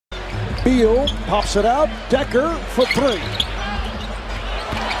Beal pops it out. Decker for three.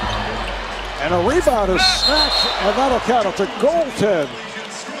 And a rebound is snatched, and that'll count. It's a goaltend.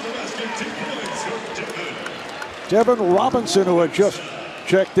 Devin Robinson, who had just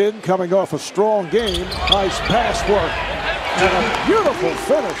checked in, coming off a strong game. Nice pass work. And a beautiful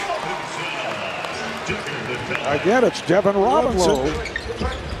finish. Again, it's Devin Robinson.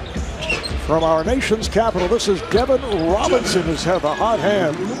 From our nation's capital, this is Devin Robinson, who's had the hot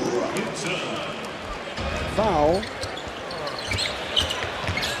hand. Foul.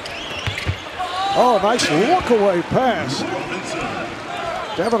 Oh, nice look-away pass.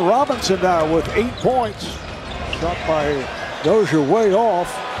 Devin Robinson now with 8 points. Shot by Dozier way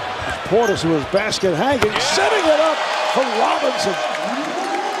off. Portis with his basket hanging, setting it up for Robinson.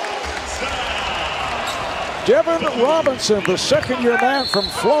 Devin Robinson, the second-year man from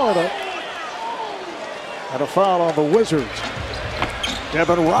Florida. And a foul on the Wizards.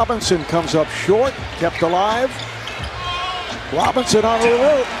 Devin Robinson comes up short, kept alive. Robinson on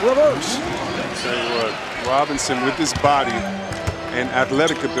reverse. I'll tell you what, Robinson with his body and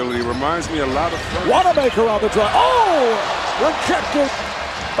athletic ability reminds me a lot of fun. Wanamaker on the drive. Oh! Rejected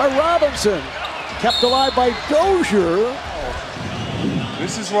by Robinson. Kept alive by Dozier.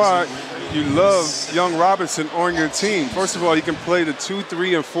 This is why you love young Robinson on your team. First of all, he can play the 2,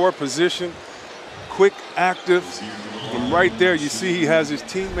 3, and 4 position. Quick, active. And right there, you see he has his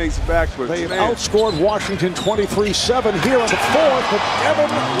teammates back. But they've outscored Washington 23-7 here in the fourth, but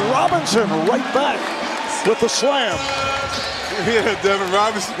Devin Robinson right back with the slam. Yeah, Devin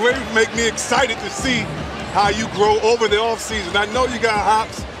Robinson, way to make me excited to see how you grow over the offseason. I know you got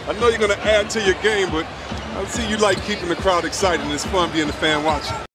hops. I know you're going to add to your game, but I see you like keeping the crowd excited, and it's fun being a fan watching.